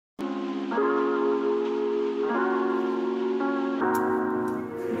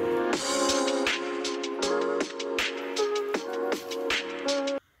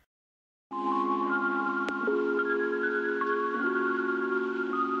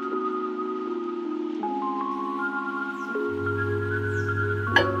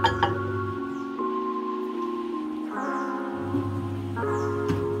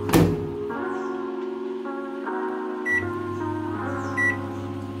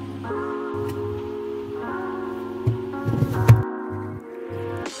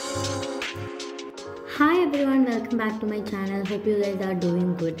back to my channel. Hope you guys are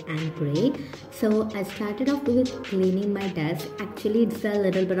doing good and great. So I started off with cleaning my desk. Actually it's a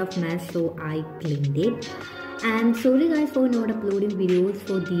little bit of mess, so I cleaned it. And sorry guys for not uploading videos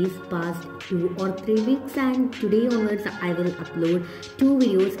for these past 2 or 3 weeks, and today onwards I will upload 2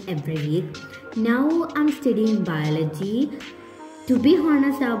 videos every week. Now I'm studying biology. To be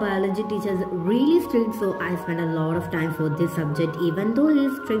honest, our biology teacher is really strict, so I spend a lot of time for this subject. Even though he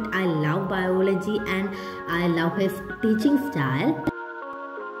is strict, I love biology and I love his teaching style.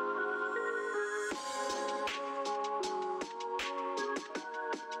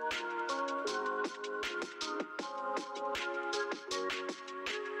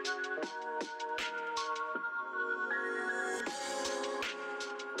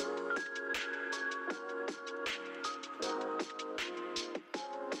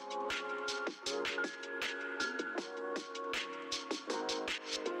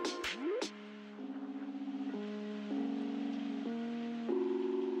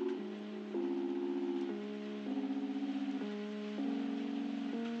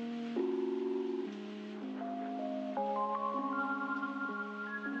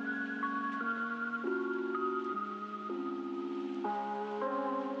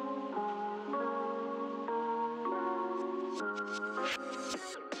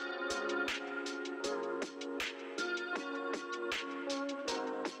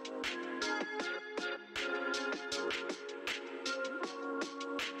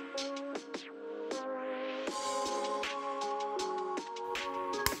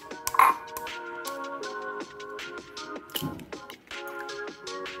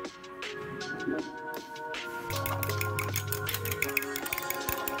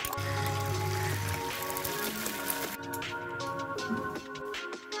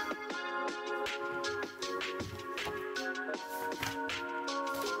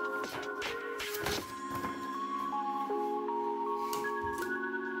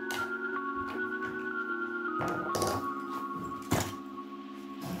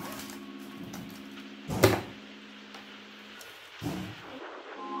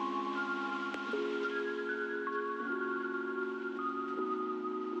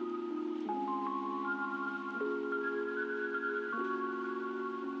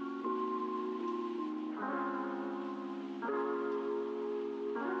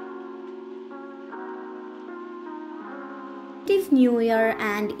 It is New Year,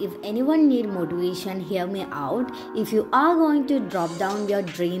 and if anyone need motivation, hear me out. If you are going to drop down your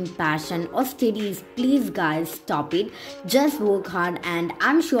dream, passion or studies, please guys stop it. Just work hard and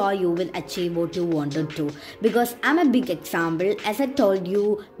I'm sure you will achieve what you wanted to. Because I'm a big example. As I told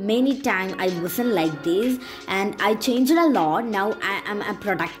you many times, I wasn't like this and I changed a lot. Now I am a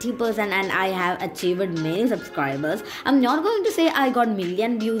productive person and I have achieved many subscribers. I'm not going to say I got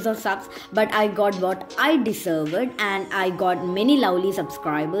million views or subs, but I got what I deserved and I got many lovely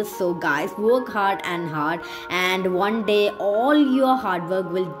subscribers. So guys, work hard and one day all your hard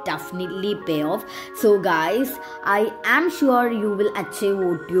work will definitely pay off. So guys, I am sure you will achieve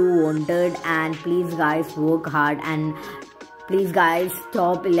what you wanted, and please guys work hard and please guys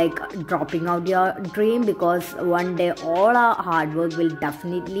stop dropping out your dream, because one day all our hard work will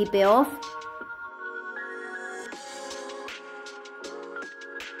definitely pay off.